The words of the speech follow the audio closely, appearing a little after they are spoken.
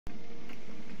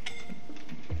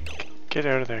Get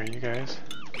out of there, you guys.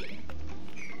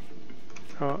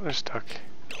 Oh, they're stuck.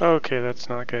 Okay, that's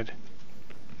not good.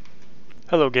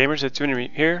 Hello gamers, it's Winnie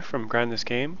here from Grind This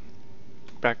Game.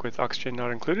 Back with Oxygen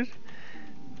Not Included,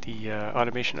 the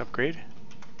automation upgrade.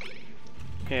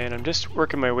 And I'm just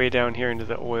working my way down here into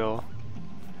the oil,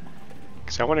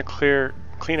 because I want to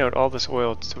clean out all this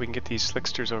oil so we can get these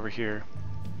slicksters over here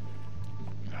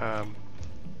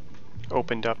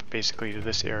opened up basically to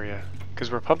this area. Because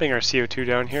we're pumping our CO2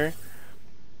 down here,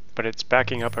 but it's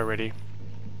backing up already.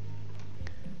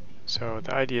 So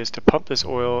the idea is to pump this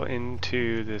oil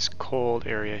into this cold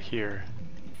area here,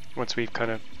 once we've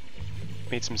kind of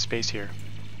made some space here.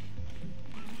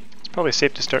 It's probably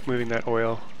safe to start moving that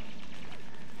oil.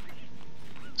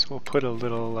 So we'll put a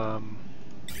little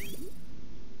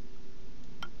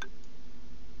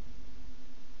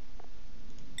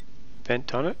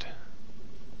vent on it.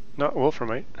 Not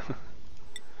wolframite.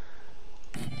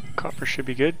 Copper should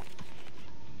be good.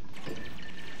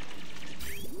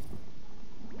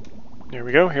 There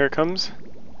we go, here it comes.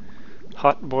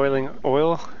 Hot boiling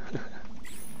oil.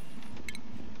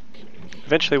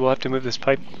 Eventually we'll have to move this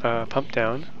pump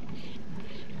down,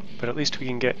 but at least we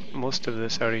can get most of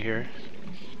this out of here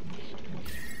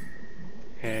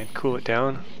and cool it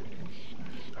down.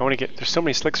 I want to get, there's so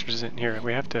many slicksters in here,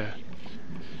 we have to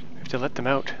let them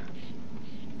out.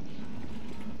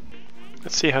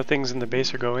 Let's see how things in the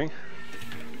base are going.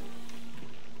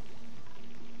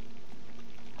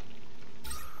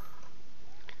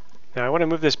 Now I want to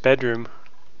move this bedroom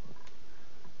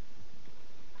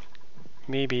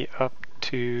maybe up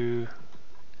to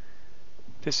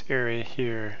this area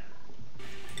here.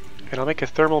 And I'll make a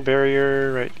thermal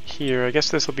barrier right here. I guess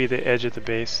this will be the edge of the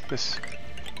base. This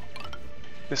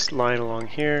line along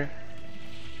here.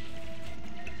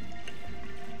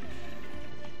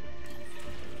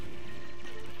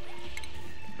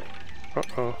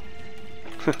 Uh-oh.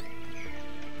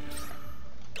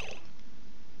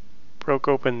 broke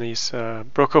open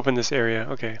this area.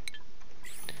 Okay.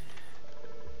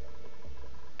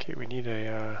 Okay, we need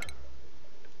a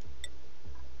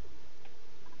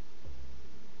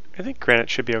I think granite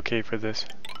should be okay for this.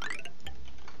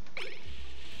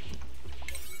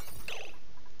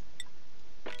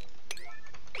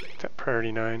 Make that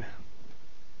priority 9.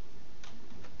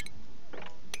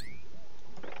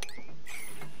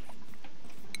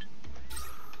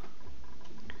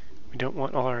 We don't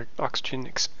want all our oxygen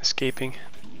escaping.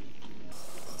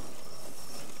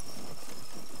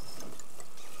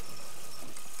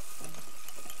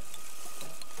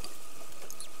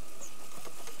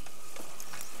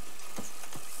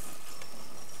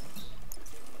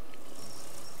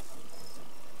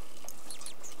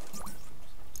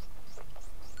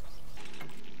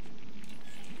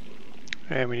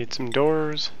 And we need some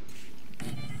doors.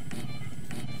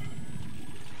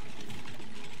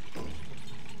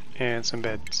 And some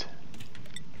beds.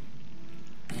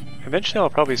 Eventually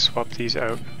I'll probably swap these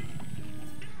out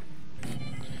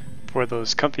for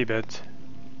those comfy beds.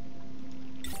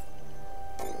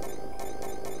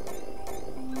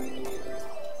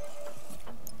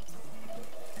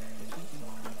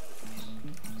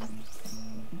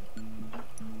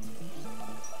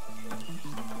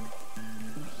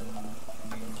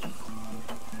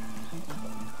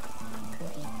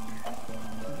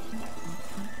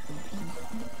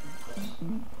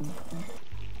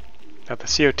 Now the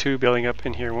CO2 building up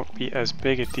in here won't be as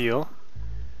big a deal.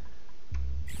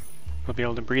 We'll be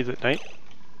able to breathe at night.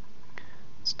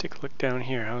 Let's take a look down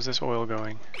here. How's this oil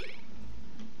going?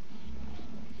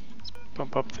 Let's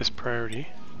bump up this priority.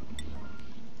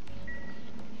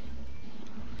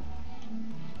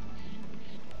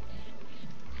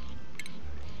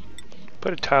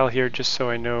 Put a tile here just so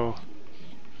I know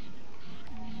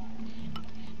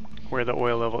where the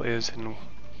oil level is and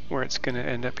where it's going to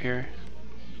end up here.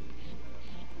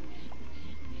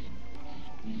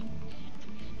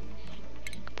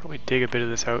 Probably dig a bit of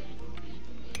this out.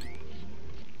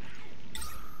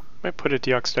 Might put a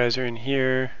deoxidizer in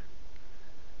here,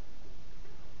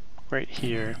 right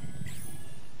here.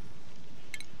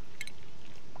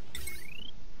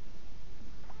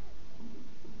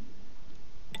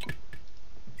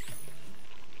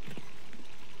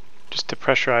 Just to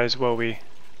pressurize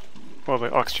while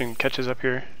the oxygen catches up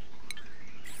here.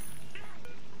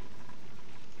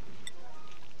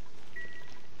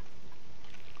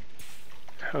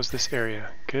 How's this area?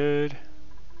 Good.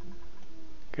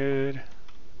 Good.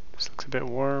 This looks a bit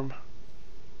warm.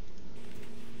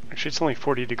 Actually, it's only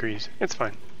 40 degrees. It's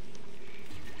fine.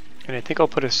 And I think I'll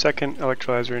put a second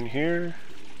electrolyzer in here.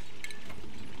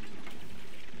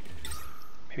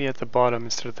 Maybe at the bottom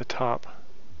instead of the top.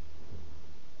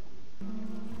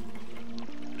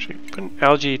 Actually, Actually, put an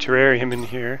algae terrarium in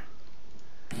here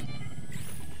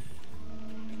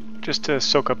just to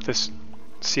soak up this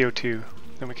CO2.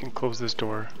 Then we can close this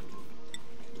door.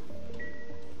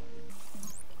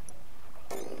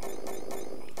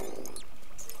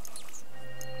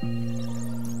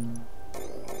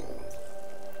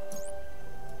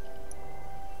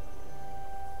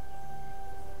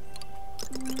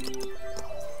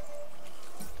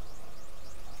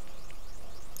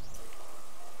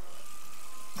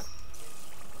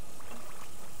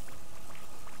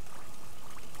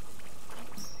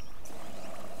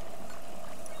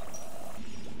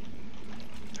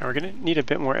 Now we're going to need a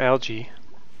bit more algae,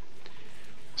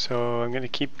 so I'm going to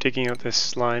keep digging out this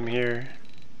slime here.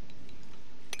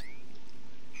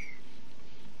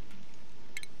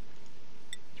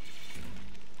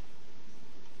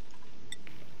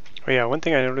 Oh yeah, one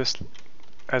thing I noticed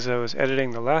as I was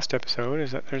editing the last episode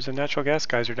is that there's a natural gas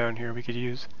geyser down here we could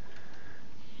use.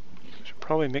 I should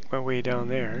probably make my way down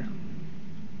there.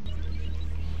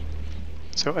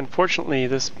 So unfortunately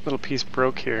this little piece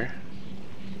broke here.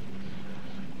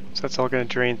 So that's all going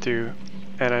to drain through,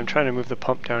 and I'm trying to move the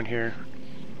pump down here.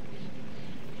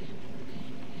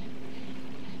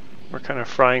 We're kind of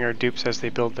frying our dupes as they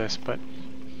build this, but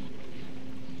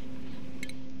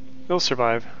they'll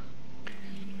survive.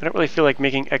 I don't really feel like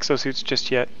making exosuits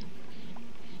just yet.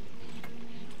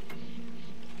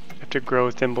 I have to grow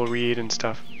thimbleweed and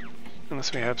stuff,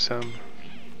 unless we have some.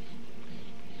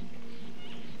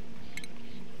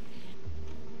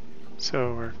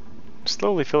 So we're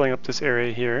slowly filling up this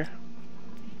area here.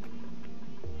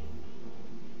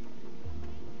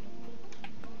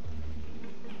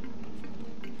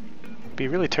 It'd be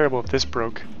really terrible if this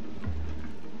broke.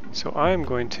 So I'm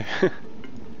going to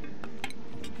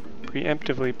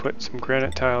preemptively put some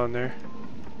granite tile in there.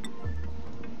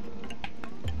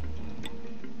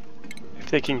 If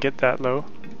they can get that low.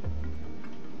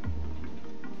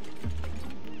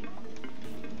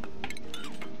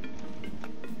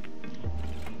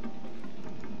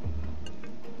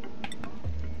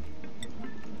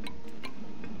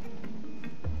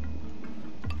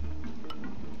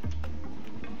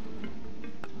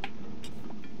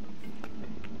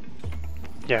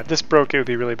 Yeah, if this broke, it would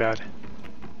be really bad.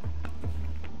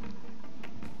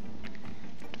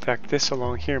 In fact, this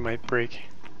along here might break.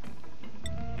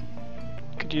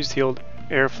 Could use the old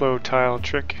airflow tile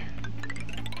trick.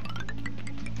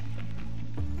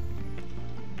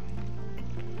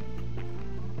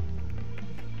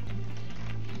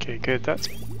 Okay, good. That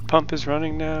pump is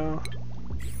running now.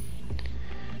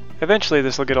 Eventually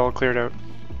this will get all cleared out.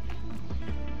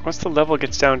 Once the level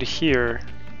gets down to here,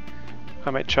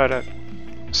 I might try to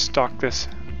stock this.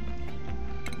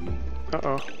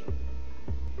 Uh-oh.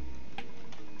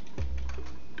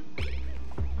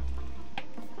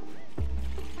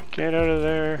 Get out of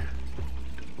there.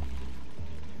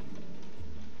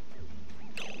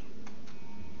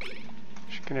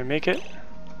 She's gonna make it.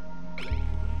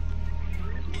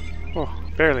 Oh,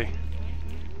 barely.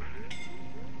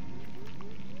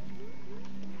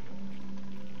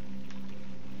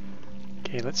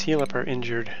 Okay, let's heal up our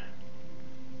injured.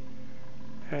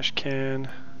 Ash can.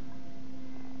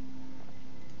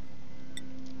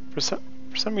 For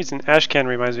some reason, ash can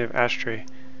reminds me of ashtray.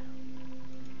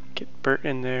 Get Bert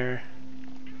in there.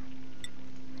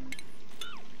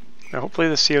 Now hopefully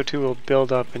the CO2 will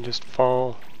build up and just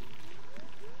fall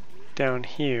down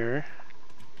here.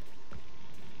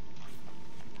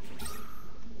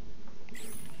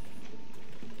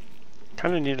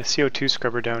 Kind of need a CO2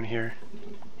 scrubber down here.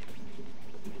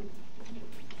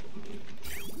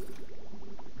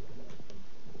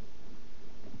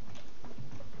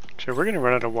 So we're going to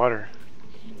run out of water.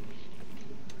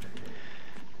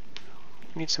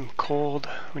 We need some cold,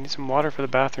 we need some water for the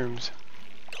bathrooms.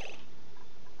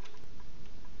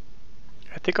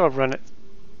 I think I'll run it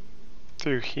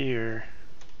through here.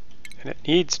 And it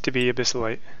needs to be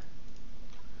abyssalite.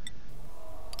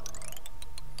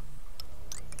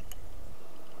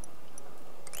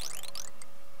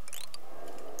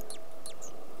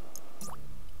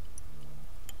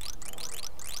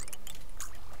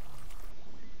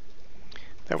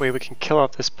 That way we can kill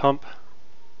off this pump.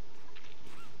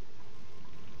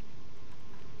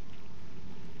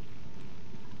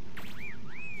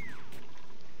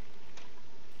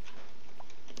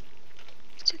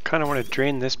 So I kind of want to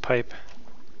drain this pipe.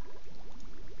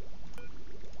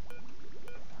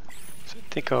 So I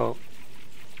think I'll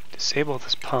disable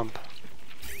this pump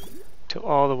till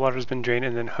all the water's been drained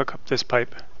and then hook up this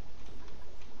pipe.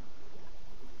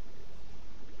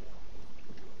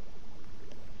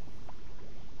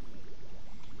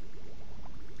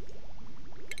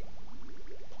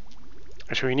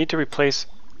 Actually, we need to replace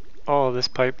all of this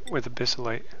pipe with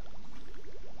abyssalite.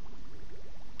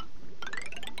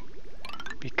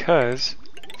 Because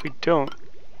if we don't,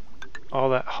 all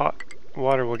that hot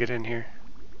water will get in here.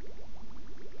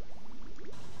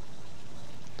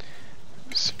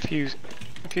 There's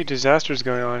a few disasters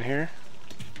going on here.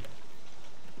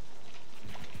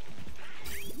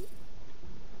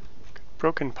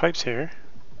 Broken pipes here.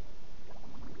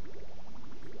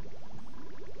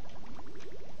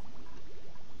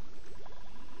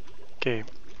 Okay,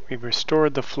 we've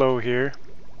restored the flow here.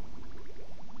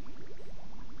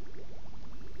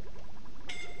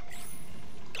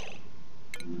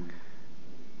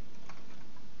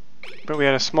 But we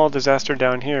had a small disaster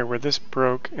down here where this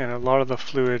broke and a lot of the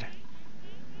fluid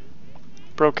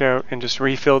broke out and just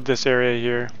refilled this area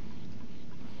here.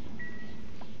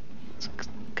 It's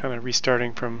kind of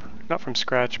restarting from, not from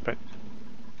scratch, but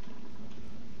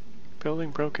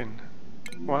building broken.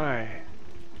 Why?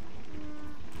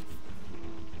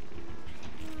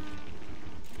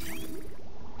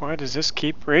 Why does this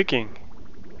keep breaking?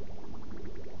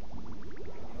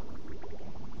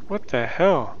 What the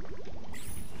hell?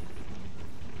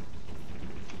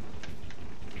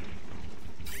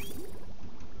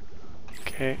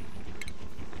 Okay,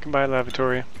 goodbye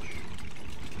lavatory.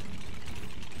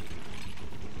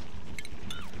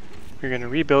 We're gonna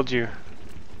rebuild you.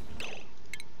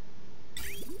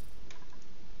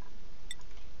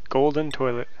 Golden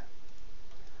toilet.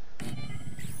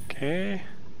 Okay.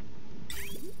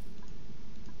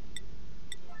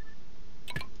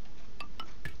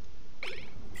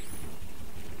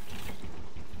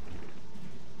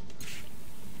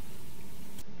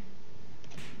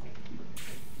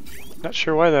 Not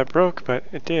sure why that broke, but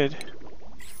it did.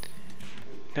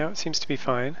 Now it seems to be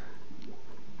fine.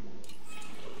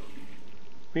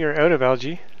 We are out of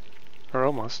algae, or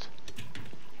almost.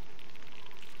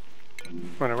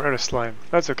 Oh no, we're out of slime.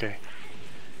 That's okay.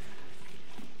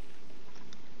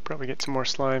 Probably get some more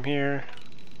slime here.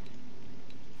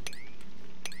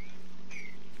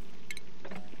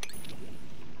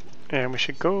 And we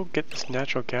should go get this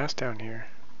natural gas down here.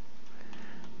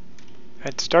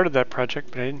 I'd started that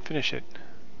project, but I didn't finish it.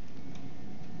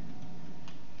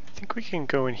 I think we can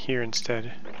go in here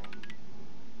instead.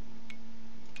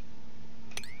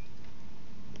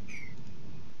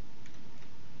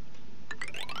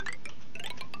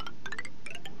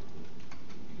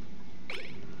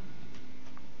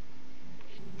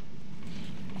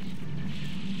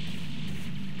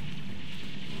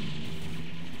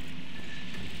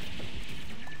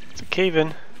 It's a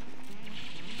cave-in.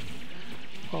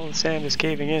 All the sand is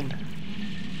caving in.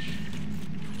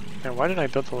 Now, why did I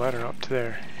build the ladder up to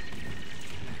there?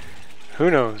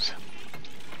 Who knows?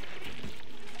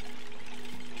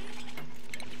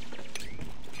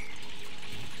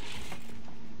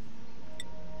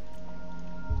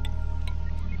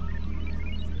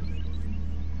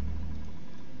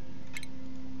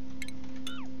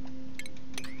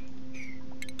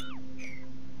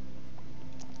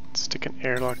 Let's stick an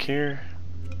airlock here.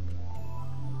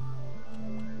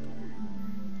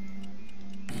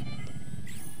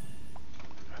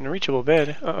 Unreachable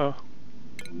bed. Uh-oh.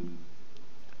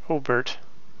 Oh, Bert.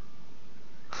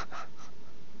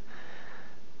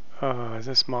 Oh, is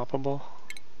this moppable?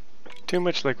 Too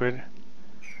much liquid.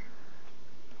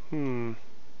 I'd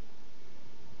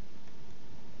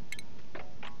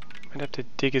have to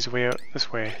dig his way out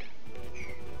this way.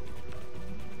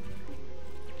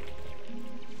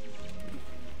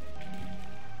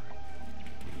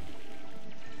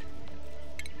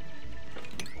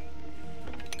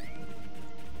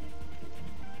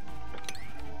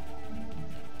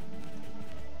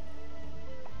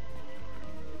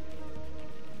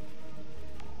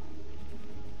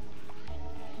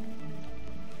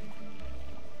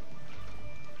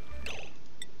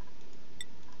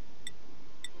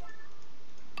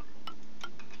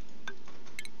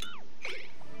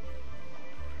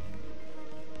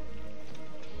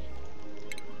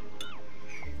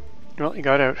 Well, he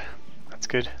got out. That's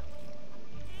good.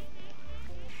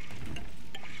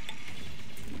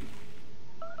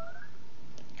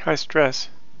 High stress.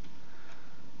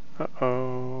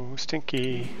 Uh-oh,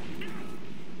 stinky.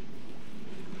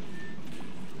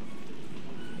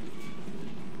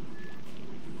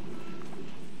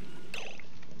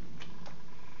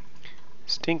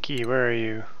 Stinky, where are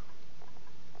you?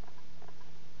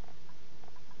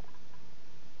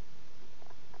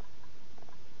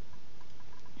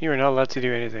 You are not allowed to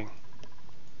do anything.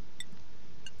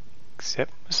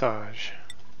 Except massage.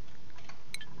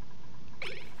 Oh,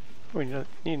 we need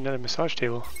another massage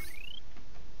table.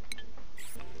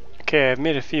 Okay, I've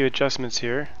made a few adjustments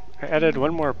here. I added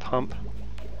one more pump.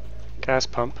 Gas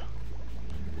pump.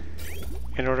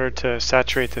 in order to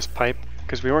saturate this pipe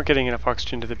because we weren't getting enough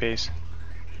oxygen to the base.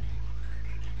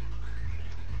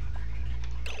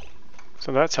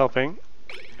 So that's helping.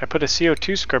 I put a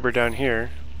CO2 scrubber down here.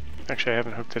 Actually, I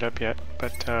haven't hooked it up yet,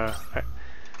 but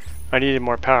I needed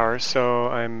more power, so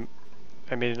I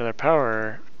made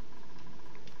another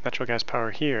natural gas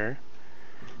power here,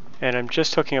 and I'm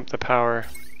just hooking up the power,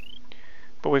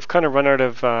 but we've kind of run out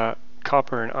of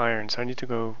copper and iron, so I need to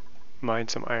go mine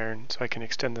some iron so I can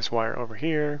extend this wire over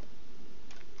here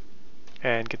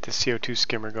and get the CO2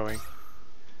 skimmer going,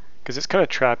 because it's kind of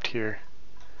trapped here.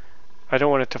 I don't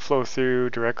want it to flow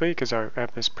through directly because I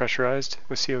have this pressurized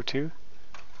with CO2.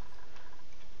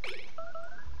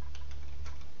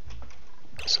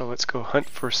 So let's go hunt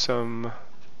for some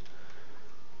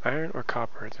iron or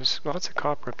copper. There's lots of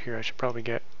copper up here I should probably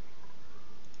get.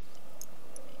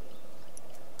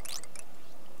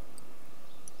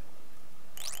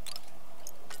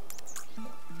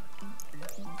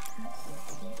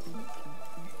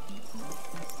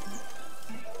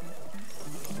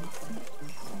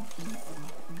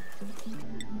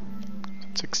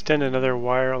 Let's extend another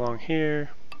wire along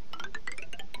here.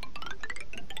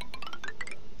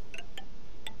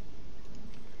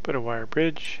 Put a wire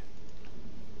bridge.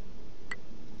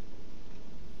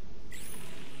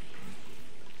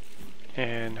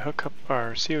 And hook up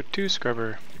our CO2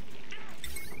 scrubber.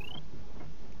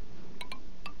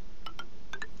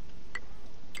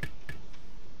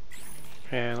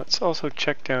 And let's also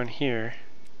check down here.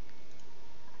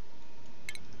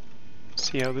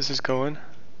 See how this is going.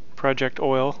 Project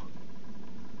oil.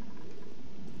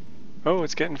 Oh,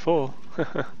 it's getting full.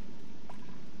 It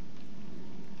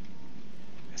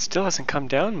still hasn't come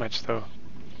down much though.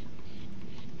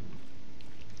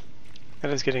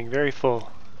 That is getting very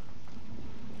full.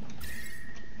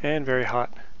 And very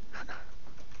hot.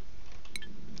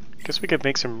 Guess we could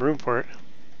make some room for it.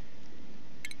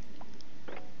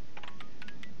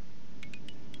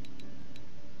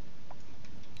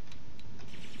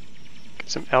 Get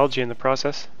some algae in the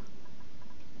process.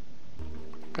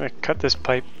 I'm gonna cut this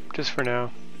pipe just for now.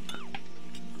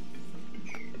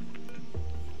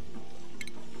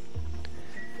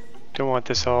 Don't want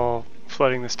this all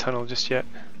flooding this tunnel just yet.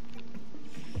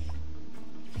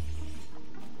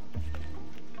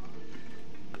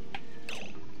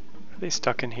 Are they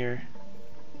stuck in here?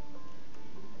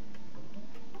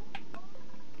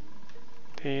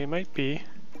 They might be.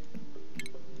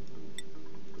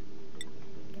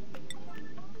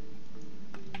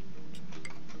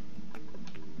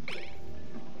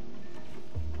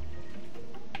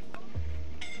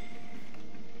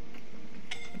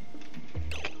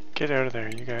 Get out of there,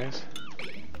 you guys.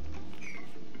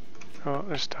 Oh,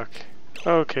 they're stuck.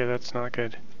 Okay, that's not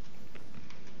good.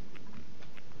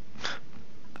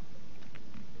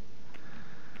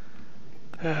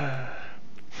 Okay,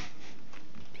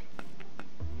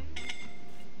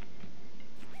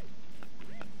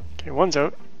 one's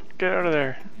out. Get out of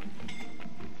there.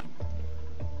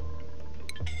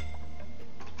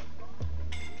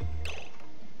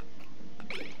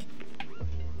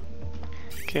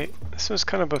 Okay, this was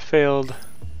kind of a failed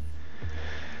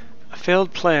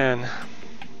plan.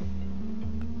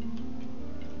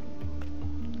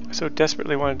 I so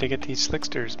desperately wanted to get these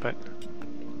Slicksters, but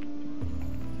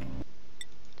I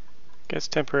guess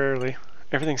temporarily.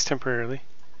 Everything's temporarily.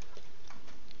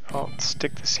 I'll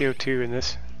stick the CO2 in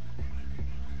this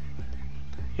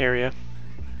area.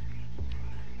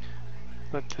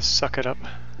 Let this suck it up.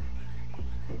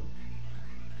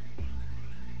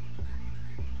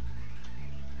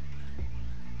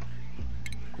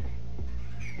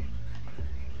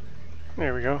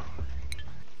 There we go.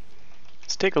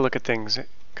 Let's take a look at things.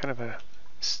 Kind of a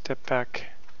step back,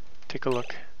 take a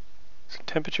look. So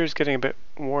temperature is getting a bit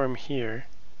warm here.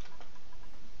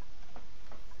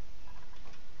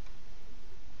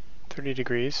 30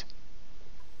 degrees.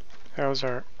 How's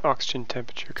our oxygen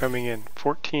temperature coming in?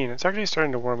 14. It's actually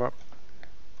starting to warm up,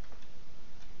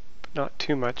 but not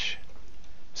too much.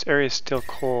 This area is still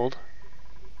cold.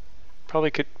 Probably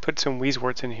could put some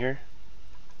Weezeworts in here.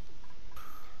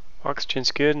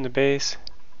 Oxygen's good in the base.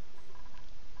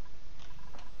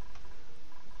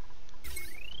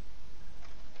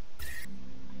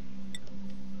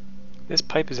 This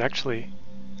pipe is actually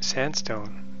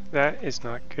sandstone. That is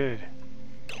not good.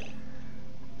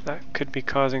 That could be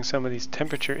causing some of these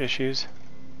temperature issues.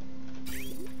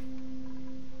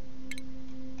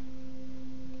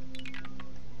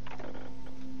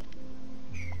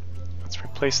 Let's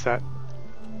replace that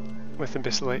with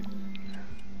abyssalite.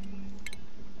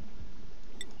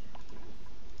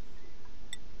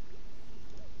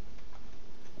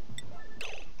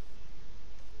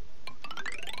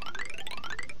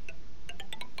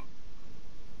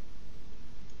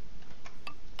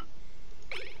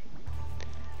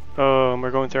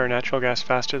 we're going through our natural gas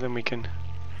faster than we can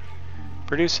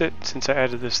produce it since I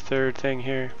added this third thing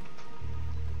here.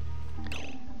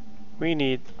 We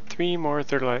need 3 more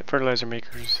fertilizer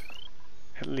makers,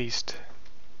 at least.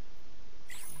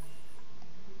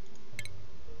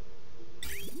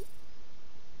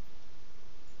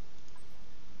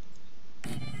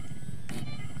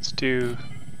 Let's do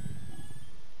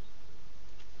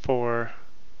 4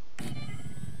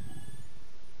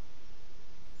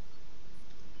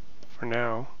 for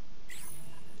now.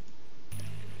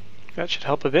 That should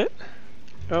help a bit.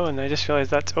 Oh, and I just realized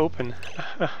that's open.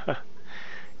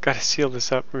 Gotta seal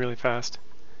this up really fast.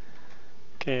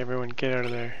 Okay, everyone get out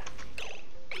of there.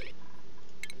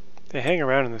 They hang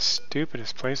around in the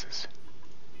stupidest places.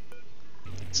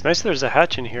 It's nice there's a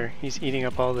hatch in here. He's eating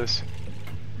up all this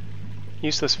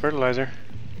useless fertilizer.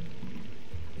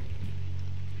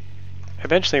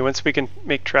 Eventually, once we can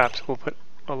make traps, we'll put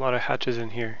a lot of hatches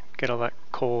in here. Get all that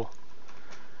coal.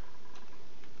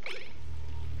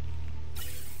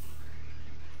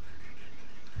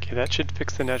 Okay, that should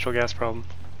fix the natural gas problem.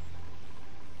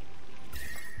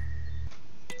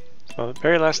 Well, the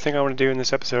very last thing I want to do in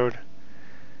this episode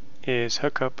is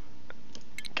hook up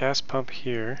gas pump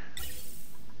here.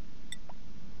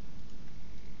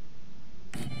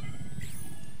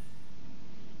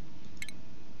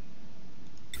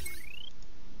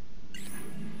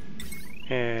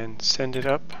 And send it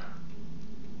up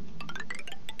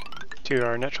to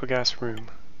our natural gas room.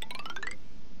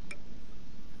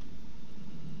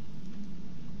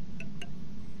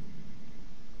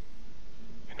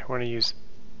 And I want to use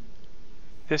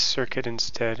this circuit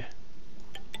instead.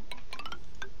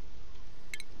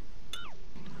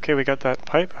 Okay, we got that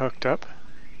pipe hooked up.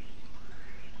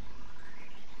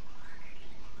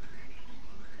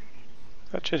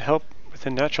 That should help with the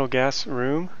natural gas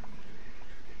room.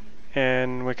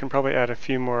 And we can probably add a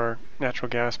few more natural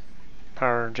gas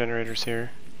power generators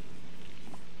here.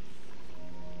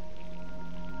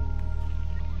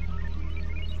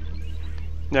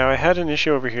 Now I had an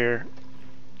issue over here.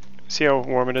 See how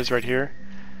warm it is right here?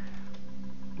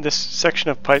 This section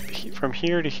of pipe from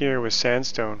here to here was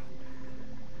sandstone.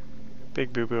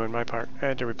 Big boo-boo on my part. I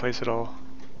had to replace it all.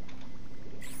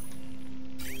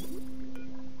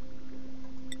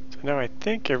 So now I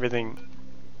think everything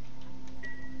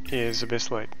is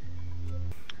abyssalite.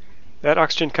 That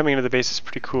oxygen coming into the base is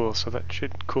pretty cool, so that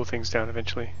should cool things down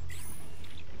eventually.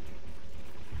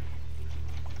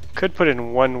 Could put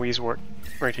in 1 wheezewort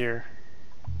right here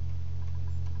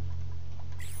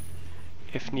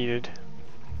if needed.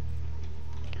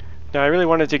 Now I really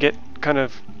wanted to get kind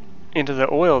of into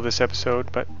the oil this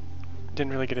episode, but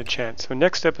didn't really get a chance. So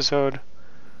next episode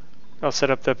I'll set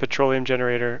up the petroleum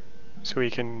generator so we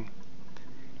can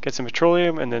get some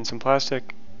petroleum and then some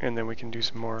plastic, and then we can do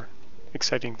some more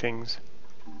exciting things.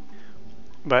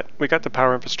 But we got the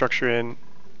power infrastructure in,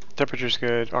 temperature's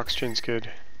good, oxygen's good.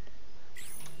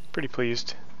 Pretty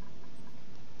pleased.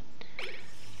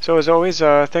 So as always,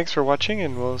 thanks for watching,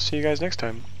 and we'll see you guys next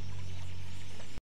time.